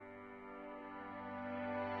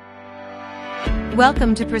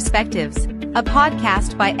Welcome to Perspectives, a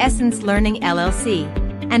podcast by Essence Learning LLC,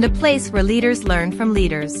 and a place where leaders learn from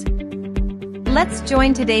leaders. Let's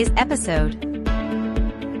join today's episode.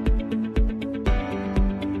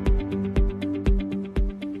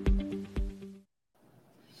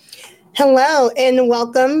 Hello, and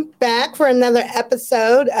welcome back for another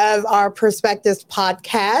episode of our Perspectives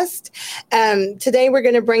podcast. Today, we're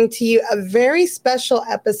going to bring to you a very special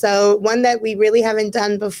episode, one that we really haven't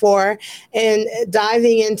done before, and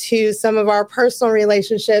diving into some of our personal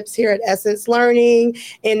relationships here at Essence Learning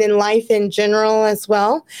and in life in general as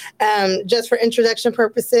well. Just for introduction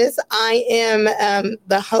purposes, I am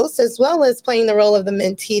the host as well as playing the role of the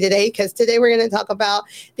mentee today, because today we're going to talk about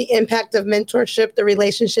the impact of mentorship, the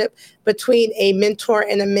relationship between a mentor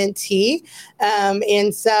and a mentee.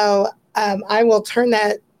 I will turn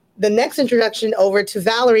the next introduction over to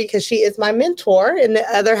Valerie, because she is my mentor in the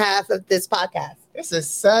other half of this podcast. This is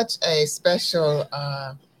such a special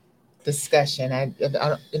discussion. I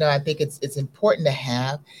think it's important to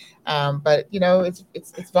have, but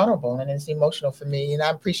it's vulnerable and it's emotional for me, and I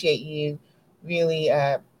appreciate you really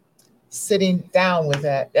sitting down with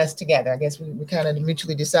us together. I guess we kind of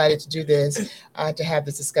mutually decided to do this, to have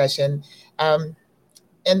this discussion. You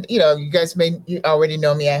guys you already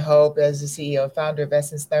know me, I hope, as the CEO and founder of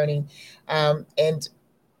Essence Learning. And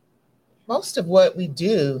most of what we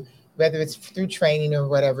do, whether it's through training or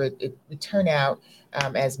whatever, we turn out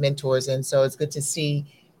as mentors. And so it's good to see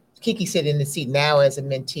Kiki sit in the seat now as a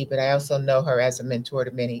mentee, but I also know her as a mentor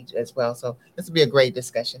to many as well. So this will be a great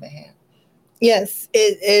discussion to have. Yes,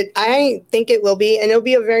 I think it will be, and it'll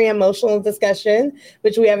be a very emotional discussion,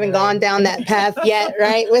 which we haven't gone down that path yet,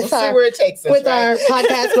 right? We'll see where it takes us, with our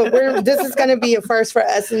podcast, but this is going to be a first for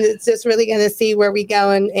us, and it's just really going to see where we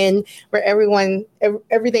go and where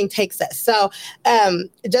everything takes us. So,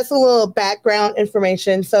 just a little background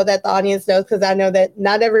information so that the audience knows, because I know that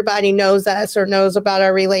not everybody knows us or knows about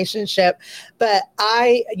our relationship, but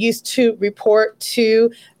I used to report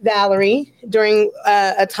to Valerie during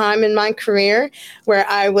a time in my career where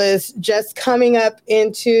I was just coming up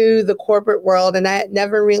into the corporate world, and I had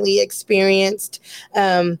never really experienced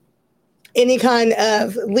any kind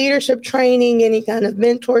of leadership training, any kind of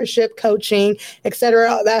mentorship, coaching,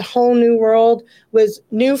 etc. That whole new world was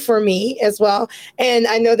new for me as well. And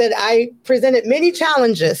I know that I presented many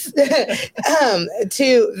challenges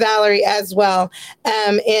to Valerie as well.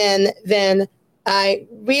 And then I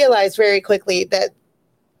realized very quickly that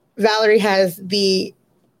Valerie has the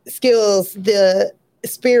skills, the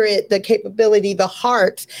spirit, the capability, the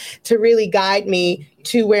heart to really guide me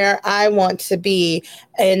to where I want to be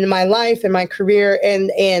in my life and my career,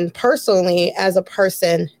 and personally as a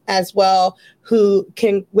person as well, who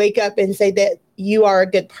can wake up and say that you are a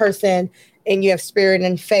good person and you have spirit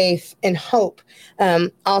and faith and hope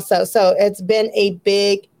also. So it's been a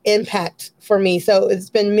big impact for me. So it's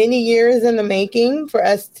been many years in the making for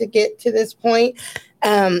us to get to this point,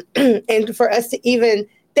 and for us to even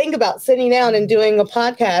think about sitting down and doing a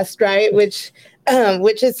podcast, right? Which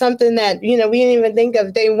is something that, we didn't even think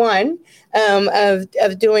of day one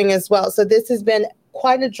of doing as well. So this has been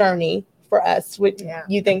quite a journey for us.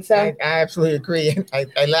 You think so? I absolutely agree.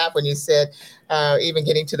 I laugh when you said even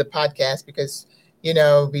getting to the podcast, because,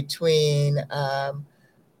 between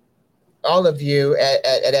all of you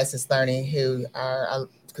at Essence Learning who are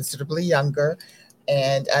considerably younger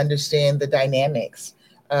and understand the dynamics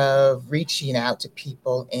of reaching out to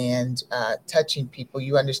people and touching people,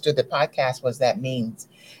 you understood that podcast was that means,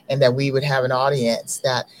 and that we would have an audience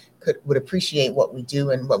that would appreciate what we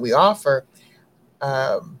do and what we offer.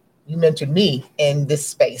 You mentored me in this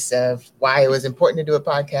space of why it was important to do a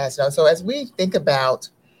podcast. So as we think about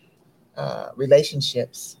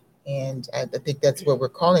relationships, and I think that's what we're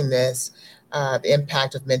calling this, the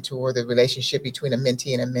impact of mentor, the relationship between a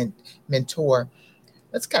mentee and a mentor,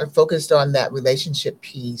 let's kind of focus on that relationship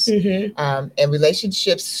piece. Mm-hmm. And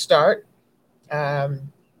relationships start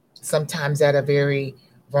sometimes at a very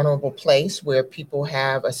vulnerable place where people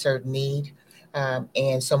have a certain need,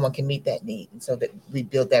 and someone can meet that need. And so that we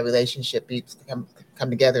build that relationship, come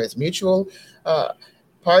together as mutual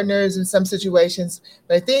partners in some situations.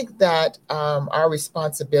 But I think that our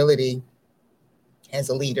responsibility as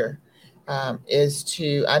a leader is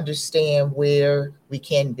to understand where we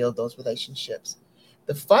can build those relationships.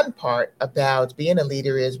 The fun part about being a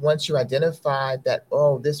leader is once you identify that,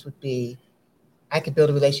 I could build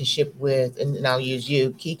a relationship with, and I'll use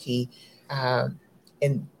you, Kiki,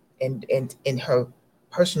 in her her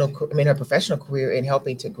professional career, and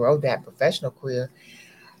helping to grow that professional career.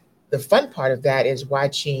 The fun part of that is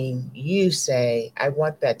watching you say, I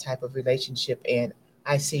want that type of relationship, and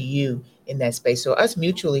I see you in that space. So us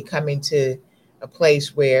mutually coming to a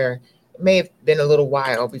place where it may have been a little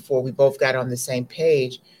while before we both got on the same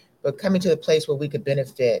page, but coming to a place where we could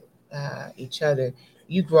benefit each other.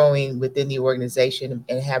 You growing within the organization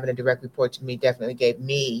and having a direct report to me definitely gave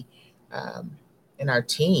me and our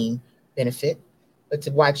team benefit. But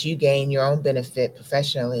to watch you gain your own benefit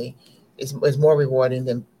professionally is more rewarding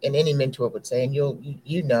than any mentor would say. And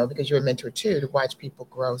you know, because you're a mentor too, to watch people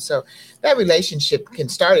grow. So that relationship can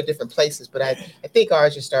start at different places, but I think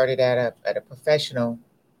ours just started at a professional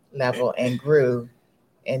level and grew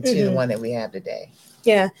into the one that we have today.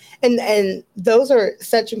 Yeah. And those are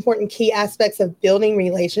such important key aspects of building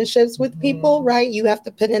relationships with people, right? You have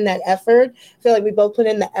to put in that effort. I feel like we both put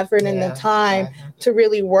in the effort and the time to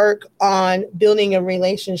really work on building a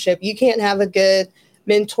relationship. You can't have a good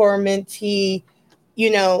mentor, mentee,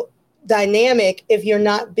 dynamic if you're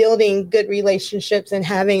not building good relationships and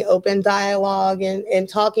having open dialogue and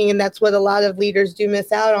talking. And that's what a lot of leaders do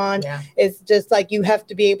miss out on. It's just like you have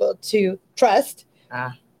to be able to trust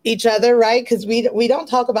each other, right? Because we don't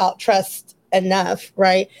talk about trust enough,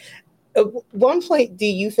 right? At one point, do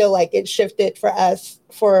you feel like it shifted for us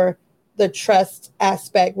for the trust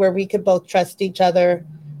aspect where we could both trust each other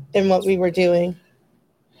in what we were doing?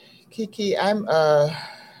 Kiki, I'm a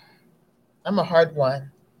hard one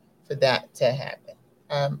for that to happen.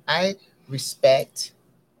 I respect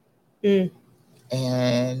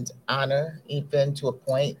and honor, even to a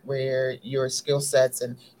point where your skill sets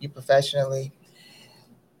and you professionally.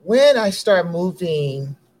 When I start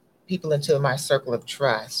moving people into my circle of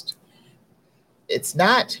trust, it's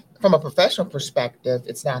not, from a professional perspective,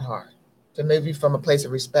 it's not hard to move you from a place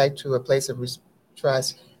of respect to a place of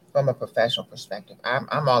trust from a professional perspective.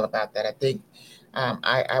 I'm all about that. I think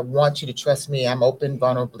I want you to trust me. I'm open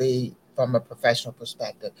vulnerably from a professional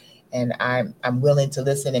perspective, and I'm willing to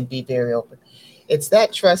listen and be very open. It's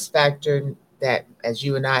that trust factor that, as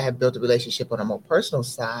you and I have built a relationship on a more personal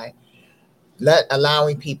side,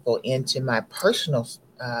 allowing people into my personal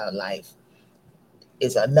life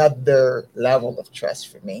is another level of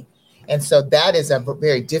trust for me. And so that is a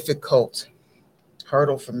very difficult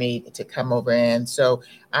hurdle for me to come over. And so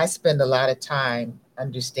I spend a lot of time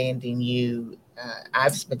understanding you.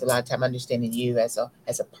 I've spent a lot of time understanding you as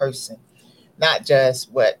a person, not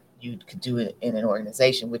just what you could do in an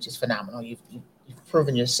organization, which is phenomenal. You've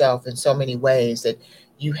proven yourself in so many ways that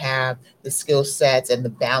you have the skill sets and the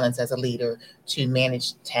balance as a leader to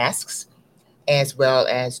manage tasks, as well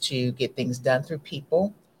as to get things done through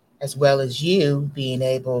people, as well as you being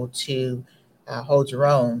able to hold your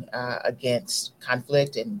own against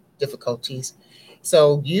conflict and difficulties.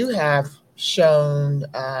 So you have shown,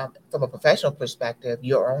 from a professional perspective,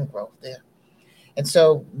 your own growth there. And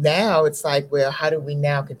so now it's like, well, how do we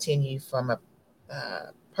now continue from a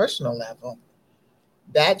personal level?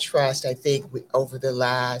 That trust, I think, over the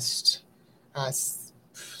last, since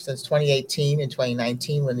 2018 and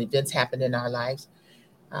 2019, when the events happened in our lives,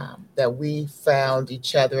 that we found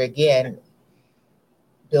each other again,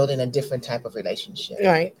 building a different type of relationship.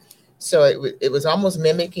 Right. So it was almost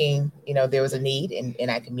mimicking, there was a need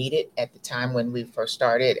and I could meet it at the time when we first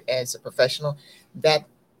started as a professional. That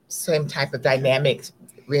same type of dynamics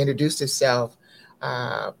reintroduced itself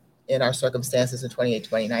in our circumstances in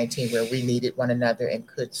 2019, where we needed one another and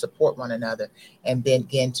could support one another, and then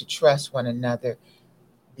begin to trust one another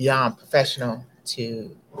beyond professional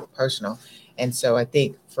to personal. And so I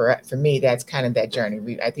think for me, that's kind of that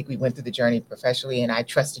journey. I think we went through the journey professionally, and I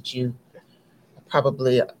trusted you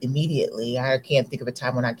probably immediately. I can't think of a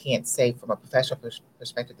time when I can't say from a professional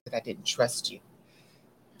perspective that I didn't trust you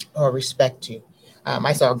or respect you.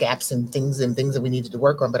 I saw gaps and things that we needed to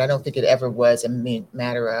work on, but I don't think it ever was a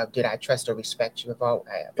matter of did I trust or respect you. I've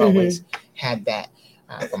always had that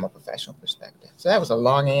from a professional perspective. So that was a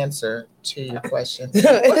long answer to your question. It's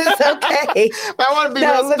okay. But I want to be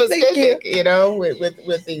real specific,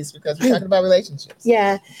 with these, because we're talking about relationships.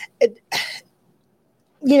 Yeah.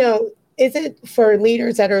 Is it for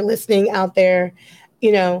leaders that are listening out there,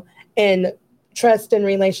 and trust and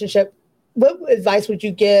relationship? What advice would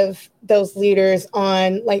you give those leaders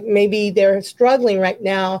on, like, maybe they're struggling right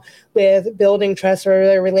now with building trust or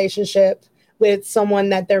their relationship with someone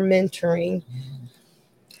that they're mentoring?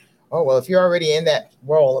 Oh, well, if you're already in that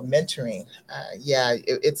role of mentoring,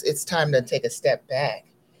 it's time to take a step back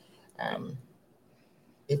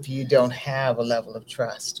if you don't have a level of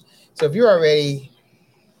trust. So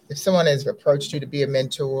if someone has approached you to be a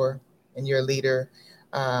mentor and you're a leader,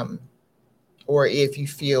 or if you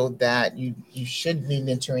feel that you should be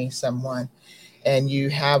mentoring someone and you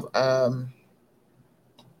have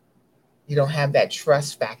you don't have that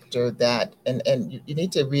trust factor, that and you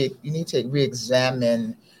need to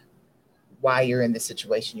re-examine why you're in the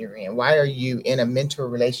situation you're in. Why are you in a mentor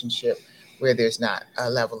relationship where there's not a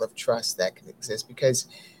level of trust that can exist? Because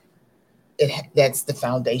that's the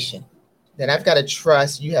foundation. That I've got to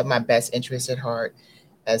trust you have my best interest at heart.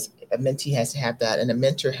 As a mentee has to have that, and a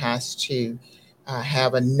mentor has to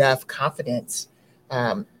have enough confidence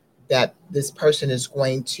that this person is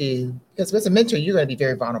going to, because as a mentor, you're going to be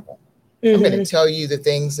very vulnerable. I'm going to tell you the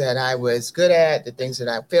things that I was good at, the things that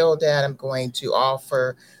I failed at. I'm going to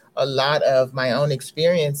offer a lot of my own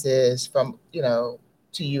experiences from, to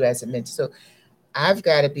you as a mentor. So I've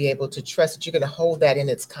got to be able to trust that you're going to hold that in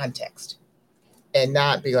its context and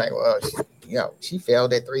not be like, well, she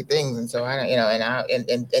failed at 3 things. And so I don't,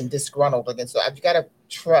 and disgruntled. And so I've got to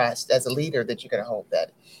trust as a leader that you're going to hold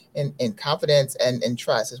that in confidence and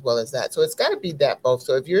trust as well as that. So it's got to be that both.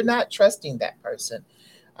 So if you're not trusting that person,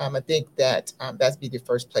 I think that that's be the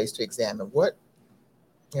first place to examine what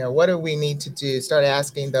do we need to do? Start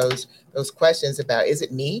asking those questions about, is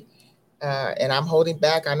it me? And I'm holding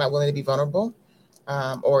back. I'm not willing to be vulnerable.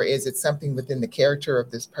 Or is it something within the character of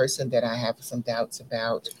this person that I have some doubts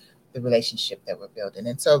about the relationship that we're building?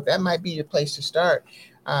 And so that might be your place to start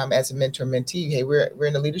as a mentor mentee. Hey, we're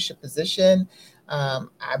in a leadership position.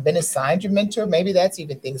 I've been assigned your mentor. Maybe that's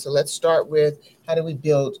even things. So let's start with, how do we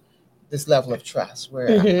build this level of trust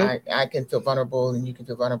where I can feel vulnerable and you can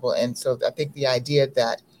feel vulnerable. And so I think the idea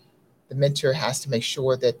that the mentor has to make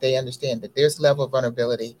sure that they understand that there's a level of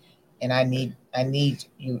vulnerability, and I need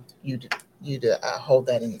you to hold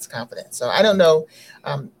that in its confidence. So I don't know.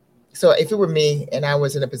 So if it were me and I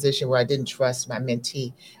was in a position where I didn't trust my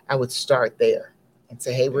mentee, I would start there and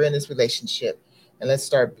say, hey, we're in this relationship, and let's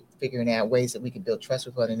start figuring out ways that we can build trust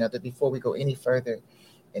with one another before we go any further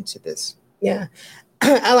into this. Yeah.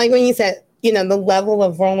 I like when you said, the level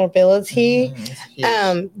of vulnerability.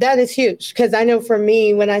 That is huge, because I know for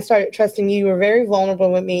me, when I started trusting you, you were very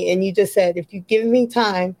vulnerable with me. And you just said, if you give me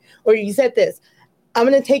time, or you said this, I'm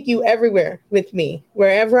going to take you everywhere with me.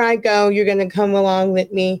 Wherever I go, you're going to come along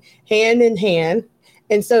with me hand in hand.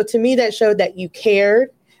 And so to me, that showed that you cared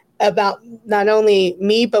about not only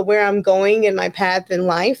me, but where I'm going in my path in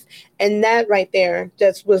life. And that right there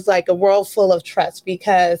just was like a world full of trust,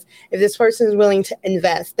 because if this person is willing to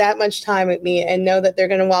invest that much time with me and know that they're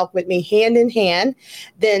going to walk with me hand in hand,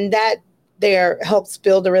 then that there helps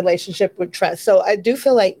build a relationship with trust. So I do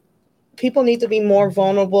feel like people need to be more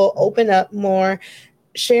vulnerable, open up more,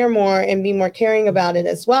 share more, and be more caring about it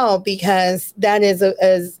as well, because that is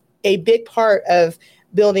a big part of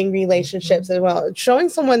building relationships as well. Showing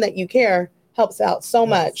someone that you care helps out so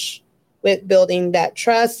much with building that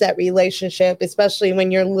trust, that relationship, especially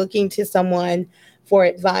when you're looking to someone for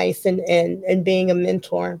advice and being a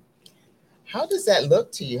mentor. How does that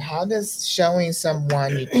look to you? How does showing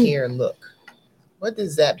someone you care look? What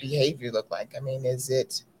does that behavior look like? I mean, is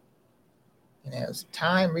it,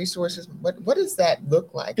 time, resources? What does that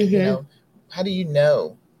look like? How do you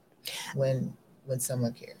know when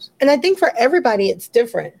someone cares? And I think for everybody, it's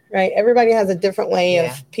different, right? Everybody has a different way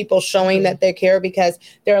of people showing that they care, because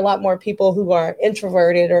there are a lot more people who are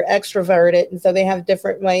introverted or extroverted. And so they have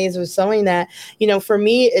different ways of showing that. For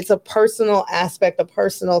me, it's a personal aspect, a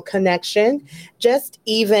personal connection. Just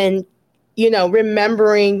even,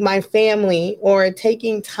 remembering my family, or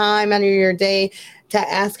taking time out of your day to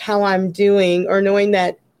ask how I'm doing, or knowing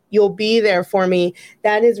that you'll be there for me.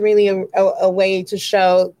 That is really a way to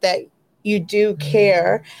show that you do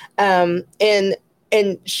care, and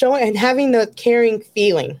showing and having the caring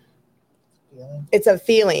feeling. It's a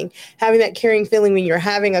feeling, having that caring feeling when you're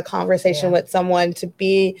having a conversation with someone, to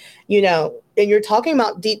be, and you're talking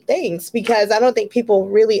about deep things, because I don't think people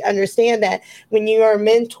really understand that when you are a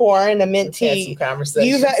mentor and a mentee,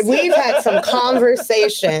 we've had some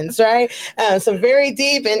conversations, right? Some very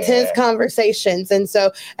deep, intense conversations. And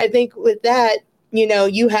so I think with that,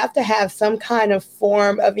 you have to have some kind of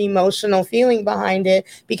form of emotional feeling behind it,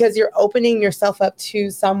 because you're opening yourself up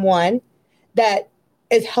to someone that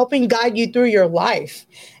is helping guide you through your life.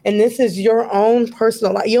 And this is your own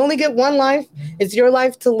personal life. You only get one life. It's your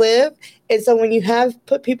life to live. And so when you have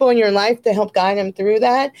put people in your life to help guide them through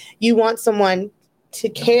that, you want someone to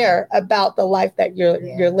care about the life that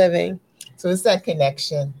you're living. So it's that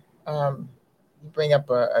connection. You bring up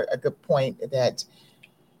a good point that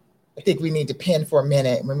I think we need to pin for a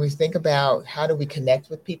minute. When we think about how do we connect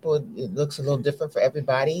with people, it looks a little different for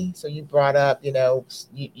everybody. So you brought up, you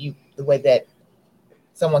the way that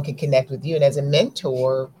someone can connect with you. And as a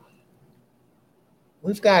mentor,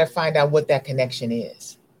 we've got to find out what that connection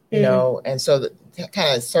is, and so that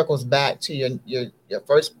kind of circles back to your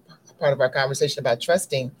first part of our conversation about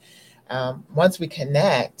trusting. Once we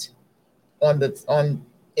connect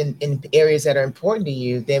in in areas that are important to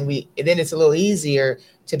you, then it's a little easier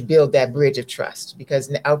to build that bridge of trust,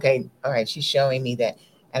 because, okay, all right, she's showing me that,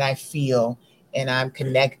 and I feel, and I'm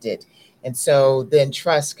connected. And so then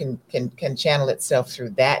trust can channel itself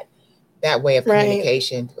through that way of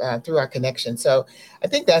communication, through our connection. So I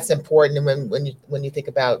think that's important. And when you think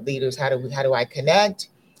about leaders, how do I connect?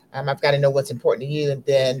 I've got to know what's important to you, and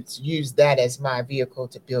then use that as my vehicle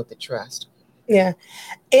to build the trust. Yeah.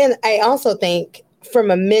 And I also think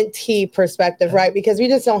from a mentee perspective, right? Because we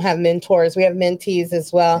just don't have mentors. We have mentees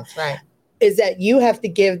as well. That's right. Is that you have to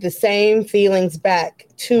give the same feelings back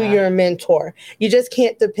to your mentor. You just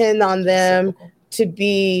can't depend on them to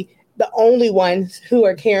be the only ones who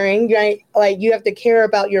are caring, right? Like, you have to care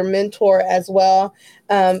about your mentor as well,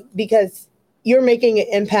 because you're making an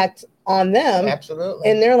impact on them. Absolutely.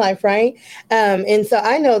 In their life, right? And so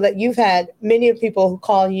I know that you've had many people who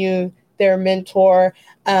call you their mentor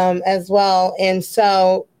as well. And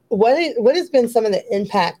so what has been some of the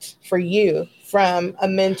impact for you from a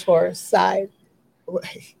mentor side?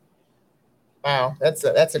 Wow, that's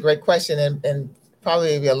a great question, and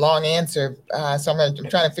probably a long answer. So I'm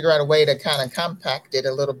trying to figure out a way to kind of compact it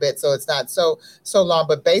a little bit so it's not so long.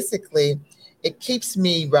 But basically, it keeps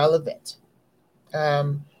me relevant.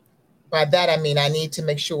 By that I mean I need to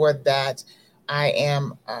make sure that I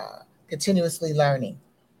am continuously learning,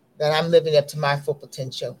 that I'm living up to my full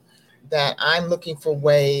potential, that I'm looking for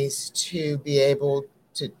ways to be able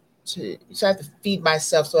so I have to feed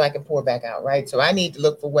myself so I can pour back out, right? So I need to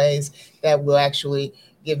look for ways that will actually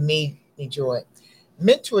give me joy.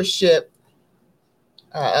 Mentorship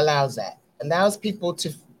allows people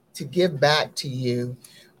to give back to you,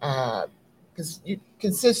 because you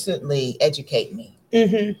consistently educate me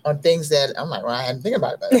on things that I'm like, well, I hadn't think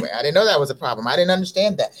about it that way. I didn't know that was a problem. I didn't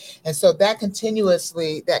understand that. And so that continuous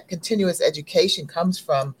education comes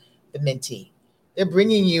from the mentee. They're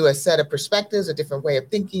bringing you a set of perspectives, a different way of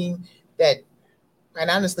thinking that, quite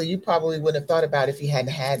honestly, you probably wouldn't have thought about if you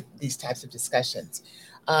hadn't had these types of discussions.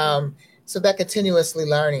 So that continuously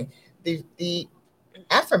learning, the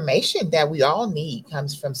affirmation that we all need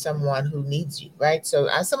comes from someone who needs you, right? So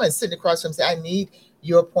someone sitting across from saying, I need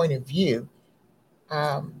your point of view.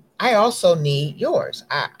 I also need yours.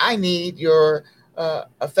 I need your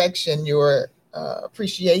affection, your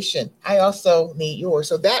appreciation. I also need yours.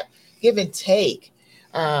 So that give and take,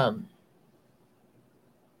 the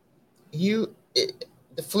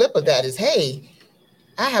flip of that is, hey,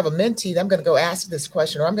 I have a mentee that I'm going to go ask this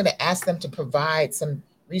question, or I'm going to ask them to provide some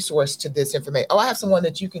resource to this information. Oh, I have someone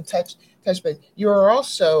that you can touch base. You're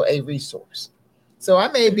also a resource. So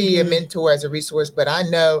I may be a mentor as a resource, but I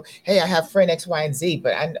know, hey, I have friend X, Y, and Z,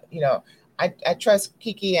 but I trust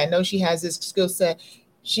Kiki. I know she has this skill set.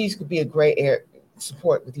 She could be a great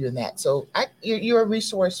support with you in that. So you're a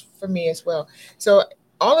resource for me as well. So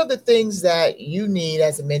all of the things that you need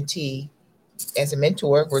as a mentee, as a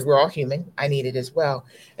mentor, we're all human. I need it as well.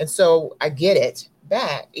 And so I get it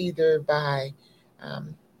back either by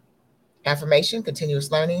affirmation,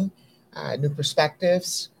 continuous learning, new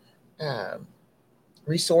perspectives,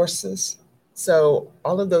 resources. So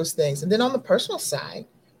all of those things. And then on the personal side,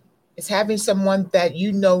 it's having someone that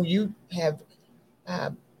you have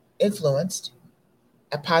influenced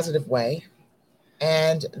a positive way,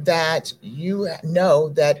 and that you know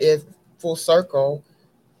that if full circle,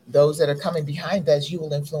 those that are coming behind us, you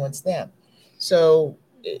will influence them. So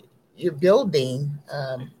you're building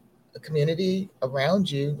a community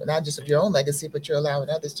around you, not just of your own legacy, but you're allowing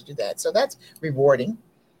others to do that. So that's rewarding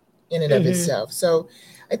in and of itself. So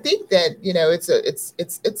I think that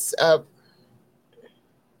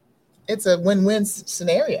it's a win-win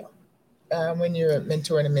scenario when you're a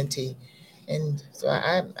mentor and a mentee. And so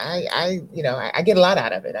I get a lot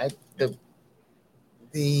out of it.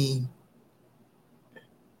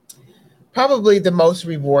 Probably the most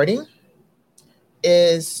rewarding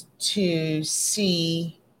is to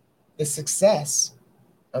see the success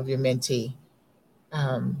of your mentee,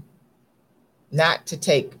 not to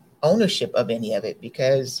take ownership of any of it,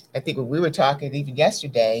 because I think what we were talking even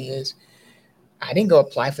yesterday is I didn't go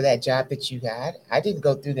apply for that job that you got. I didn't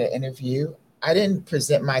go through the interview. I didn't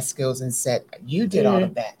present my skills and said, you did all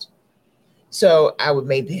of that. So I would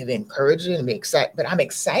maybe have encouraged you and be excited, but I'm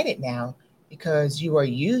excited now because you are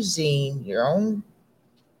using your own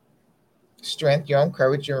strength, your own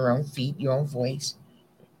courage, your own feet, your own voice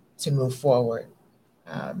to move forward.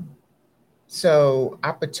 So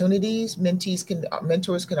opportunities mentors can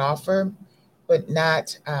offer, but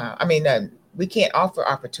not, we can't offer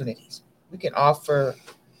opportunities. We can offer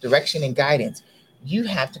direction and guidance. You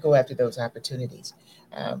have to go after those opportunities.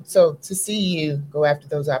 So to see you go after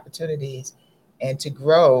those opportunities and to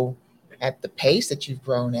grow at the pace that you've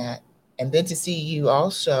grown at, and then to see you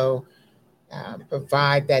also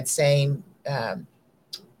provide that same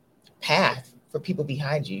path for people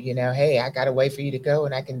behind you. Hey, I got a way for you to go,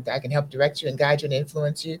 and I can help direct you and guide you and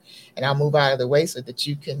influence you, and I'll move out of the way so that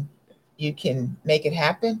you can make it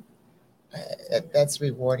happen. That's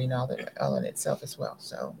rewarding all in itself as well.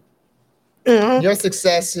 So your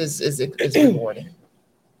success is rewarding.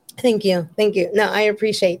 Thank you. No, I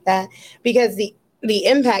appreciate that, because the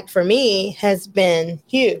impact for me has been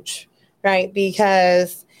huge, right?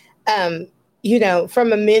 Because from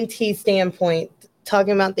a mentee standpoint,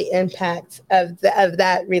 talking about the impact of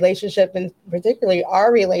that relationship, and particularly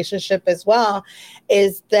our relationship as well,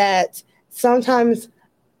 is that sometimes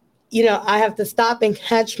I have to stop and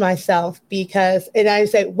catch myself, and I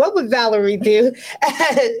say, what would Valerie do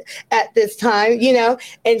at this time?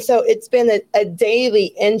 And so it's been a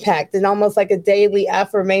daily impact, and almost like a daily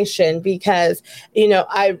affirmation, because,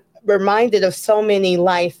 I reminded of so many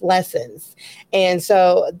life lessons. And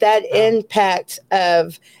so that impact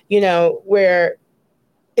of, where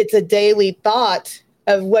it's a daily thought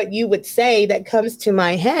of what you would say that comes to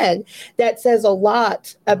my head, that says a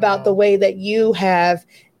lot about the way that you have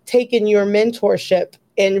taken your mentorship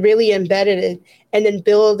and really embedded it, and then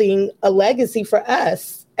building a legacy for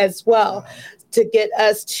us as well, to get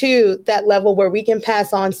us to that level where we can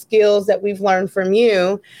pass on skills that we've learned from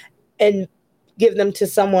you and give them to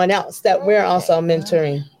someone else that we're also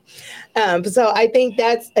mentoring. So I think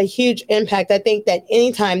that's a huge impact. I think that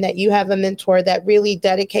anytime that you have a mentor that really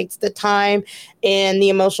dedicates the time and the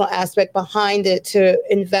emotional aspect behind it to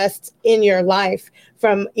invest in your life,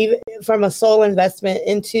 from a soul investment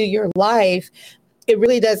into your life, it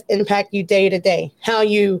really does impact you day to day. How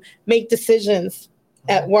you make decisions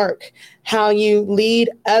at work, how you lead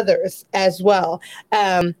others as well.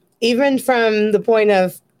 Even from the point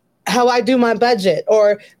of how I do my budget,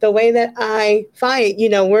 or the way that I fight.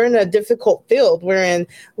 We're in a difficult field. We're in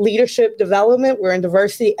leadership development. We're in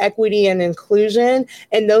diversity, equity, and inclusion.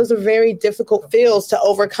 And those are very difficult fields to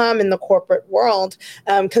overcome in the corporate world,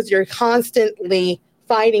 because you're constantly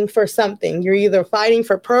fighting for something. You're either fighting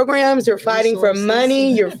for programs, you're fighting for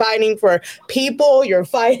money, you're fighting for people, you're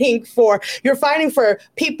fighting for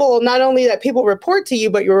people, not only that people report to you,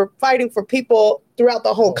 but you're fighting for people throughout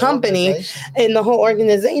the whole company and the whole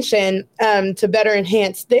organization, to better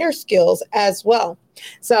enhance their skills as well.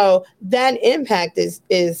 So that impact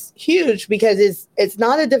is huge, because it's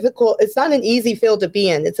not an easy field to be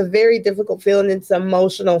in. It's a very difficult field, and it's an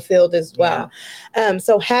emotional field as well.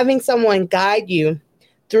 So having someone guide you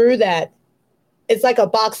through that, it's like a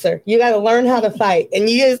boxer. You got to learn how to fight, and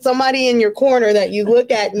you get somebody in your corner that you look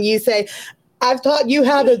at and you say, I've taught you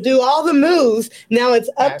how to do all the moves. Now it's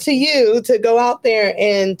up to you to go out there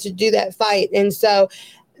and to do that fight. And so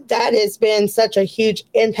that has been such a huge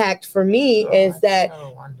impact for me, is that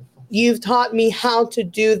you've taught me how to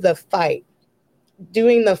do the fight,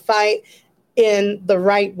 doing the fight in the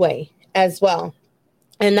right way as well,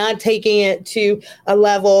 and not taking it to a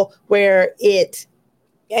level where it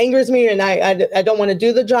angers me and I don't want to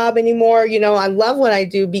do the job anymore. I love what I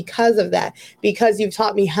do because of that, because you've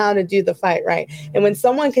taught me how to do the fight right. And when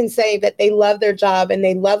someone can say that they love their job and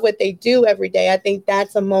they love what they do every day, I think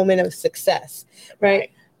that's a moment of success, right?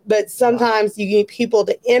 But sometimes you need people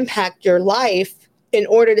to impact your life in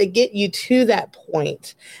order to get you to that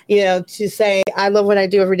point, to say, I love what I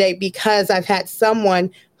do every day because I've had someone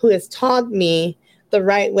who has taught me the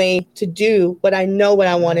right way to do what I know what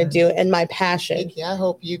I want to do, and my passion. I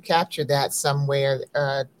hope you captured that somewhere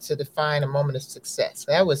to define a moment of success.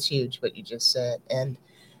 That was huge, what you just said. And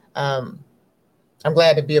I'm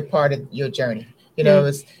glad to be a part of your journey.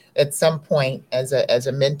 It's, at some point as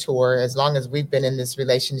a mentor, as long as we've been in this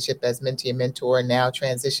relationship as mentee and mentor, and now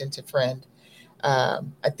transition to friend,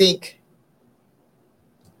 I think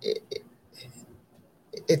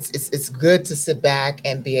it's good to sit back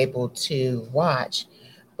and be able to watch,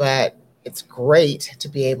 but it's great to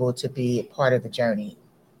be able to be a part of the journey,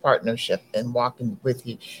 partnership, and walking with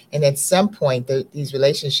you. And at some point, these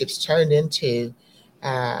relationships turned into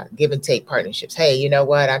give and take partnerships. Hey, you know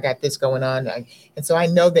what? I got this going on. And so I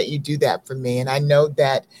know that you do that for me. And I know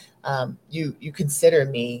that you consider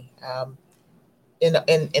me in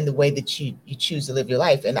the way that you choose to live your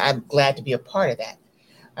life. And I'm glad to be a part of that.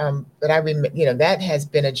 But I remember, that has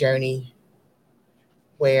been a journey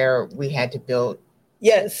where we had to build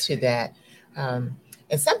to that. And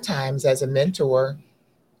sometimes as a mentor,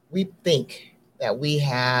 we think that we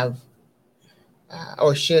have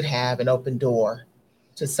or should have an open door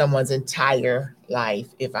to someone's entire life.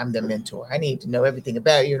 If I'm the mentor, I need to know everything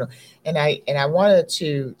about and I wanted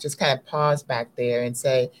to just kind of pause back there and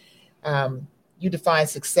say, you define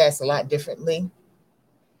success a lot differently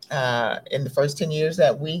in the first 10 years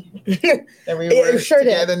that we were sure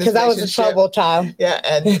together did, because I was a troubled child. Yeah,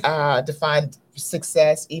 and defined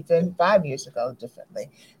success even 5 years ago differently.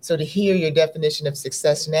 So to hear your definition of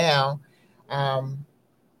success now on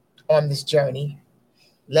this journey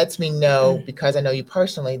lets me know, because I know you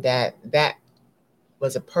personally, that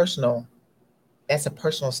was that's a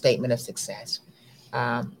personal statement of success,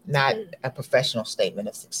 not a professional statement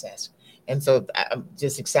of success. And so I'm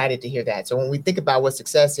just excited to hear that. So when we think about what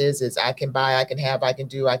success is I can buy, I can have, I can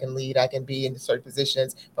do, I can lead, I can be in certain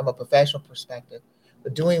positions from a professional perspective.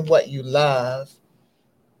 But doing what you love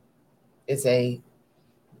is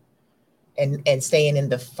and staying in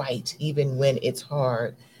the fight, even when it's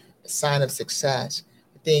hard, a sign of success.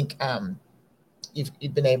 I think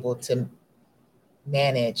you've been able to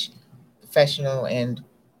manage professional and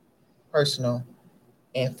personal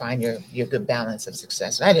and find your good balance of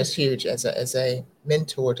success. And that is huge as a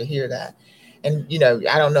mentor to hear that. And,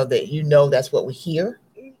 I don't know that, that's what we hear.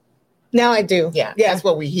 Now I do. Yeah. That's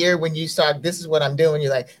what we hear when you start, this is what I'm doing.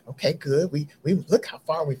 You're like, okay, good. We look how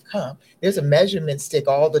far we've come. There's a measurement stick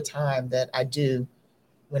all the time that I do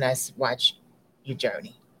when I watch your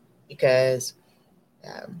journey, because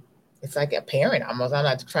it's like a parent almost. I'm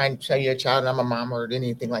not trying to tell you a child I'm a mom or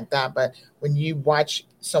anything like that. But when you watch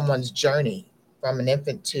someone's journey from an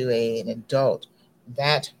infant to an adult,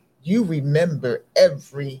 that you remember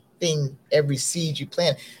everything, every seed you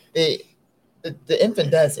plant. The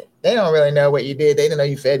infant does it. They don't really know what you did. They don't know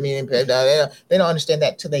you fed me. They don't understand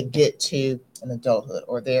that till they get to an adulthood,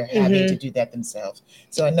 or they're having to do that themselves.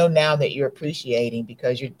 So I know now that you're appreciating,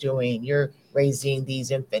 because you're raising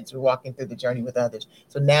these infants, you're walking through the journey with others.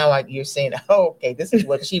 So now you're saying, oh, okay, this is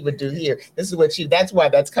what she would do here. This is that's why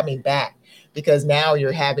that's coming back. Because now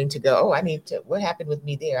you're having to go, what happened with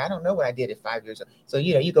me there? I don't know what I did at 5 years old. So,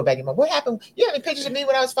 you go back and what happened? You have any pictures of me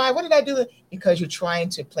when I was 5? What did I do? Because you're trying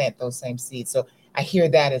to plant those same seeds. So I hear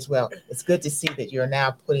that as well. It's good to see that you're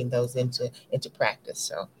now putting those into practice.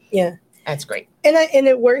 So yeah, that's great. And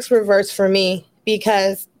it works reverse for me,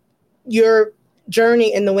 because your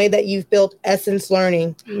journey and the way that you've built Essence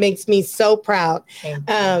Learning makes me so proud,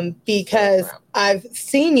 because so proud. I've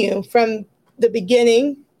seen you from the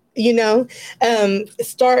beginning,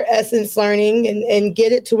 start Essence Learning and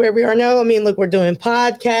get it to where we are now. I mean, look, we're doing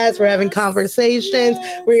podcasts, we're having conversations,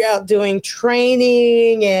 we're out doing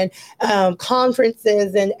training and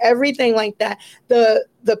conferences and everything like that.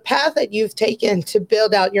 The path that you've taken to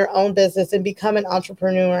build out your own business and become an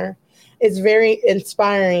entrepreneur is very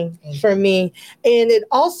inspiring for me. And it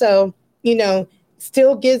also,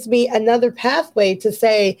 still gives me another pathway to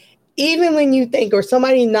say, even when you think or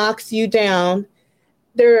somebody knocks you down,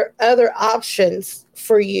 there are other options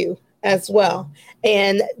for you as well.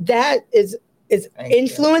 And that is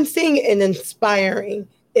influencing and inspiring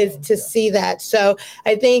to see that. So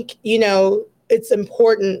I think, it's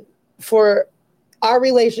important for our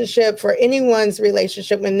relationship, for anyone's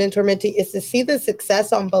relationship with mentor-mentee, is to see the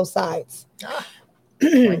success on both sides.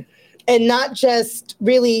 And not just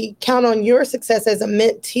really count on your success as a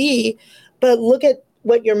mentee, but look at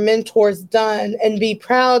what your mentor's done and be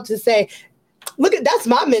proud to say, that's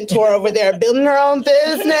my mentor over there, building her own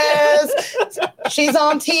business. She's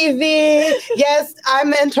on TV. Yes, I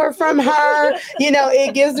mentor from her.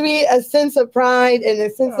 It gives me a sense of pride and a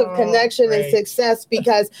sense of connection and success,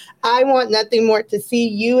 because I want nothing more to see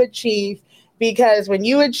you achieve. Because when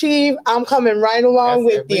you achieve, I'm coming right along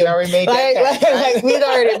with you. We already made that pact, like we'd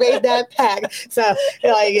already made that pact. So,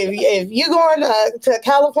 if you're going to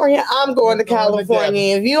California, I'm going to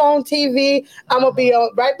California. If you on TV, I'm gonna be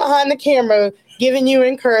right behind the camera, giving you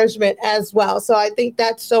encouragement as well. So I think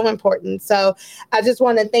that's so important. So I just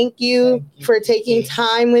want to thank you for taking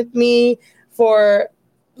time with me for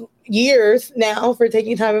years now, for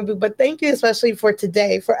taking time with me. But thank you especially for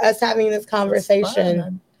today, for us having this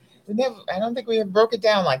conversation. I don't think we have broke it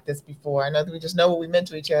down like this before. I know that we just know what we meant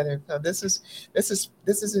to each other. So this is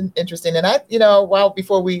interesting. And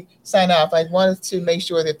before we sign off, I wanted to make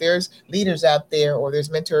sure that there's leaders out there, or there's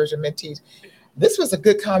mentors or mentees. This was a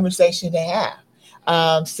good conversation to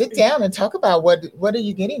have. Sit down and talk about what are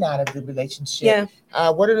you getting out of the relationship?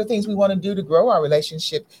 What are the things we want to do to grow our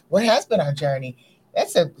relationship? What has been our journey?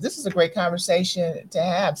 This is a great conversation to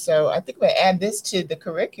have. So I think we'll add this to the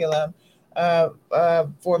curriculum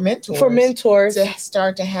for mentors to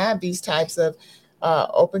start to have these types of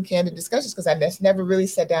open, candid discussions, because I just never really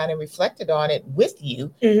sat down and reflected on it with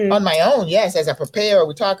you on my own. Yes, as I prepare, or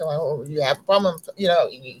we talk, like, oh, you have a problem, you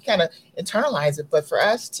kind of internalize it. But for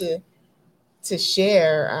us to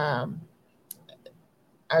share,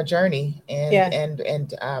 our journey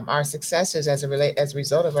and our successes as a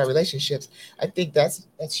result of our relationships. I think that's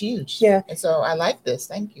huge. Yeah. And so I like this.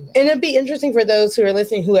 Thank you. And it'd be interesting for those who are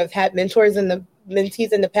listening who have had mentors and the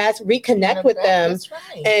mentees in the past, reconnect with them. That's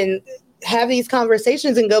right. And have these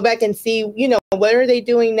conversations and go back and see, you know, what are they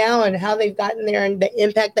doing now and how they've gotten there and the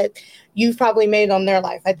impact that you've probably made on their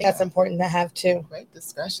life. I think that's important to have too. Great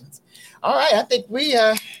discussions. All right, I think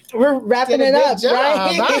we're wrapping it up,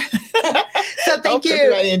 right? Huh? So thank you.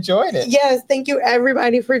 Everybody enjoyed it. Yes, thank you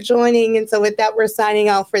everybody for joining. And so with that, we're signing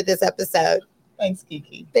off for this episode. Thanks,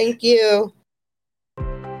 Kiki. Thank you.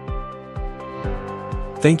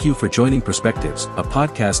 Thank you for joining Perspectives, a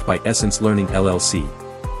podcast by Essence Learning LLC.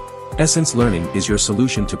 Essence Learning is your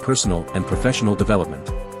solution to personal and professional development.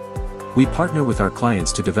 We partner with our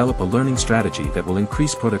clients to develop a learning strategy that will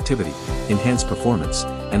increase productivity, enhance performance,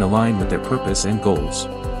 and align with their purpose and goals.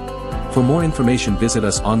 For more information, visit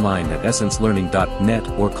us online at essencelearning.net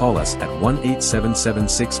or call us at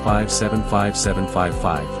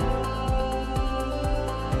 1-877-657-5755.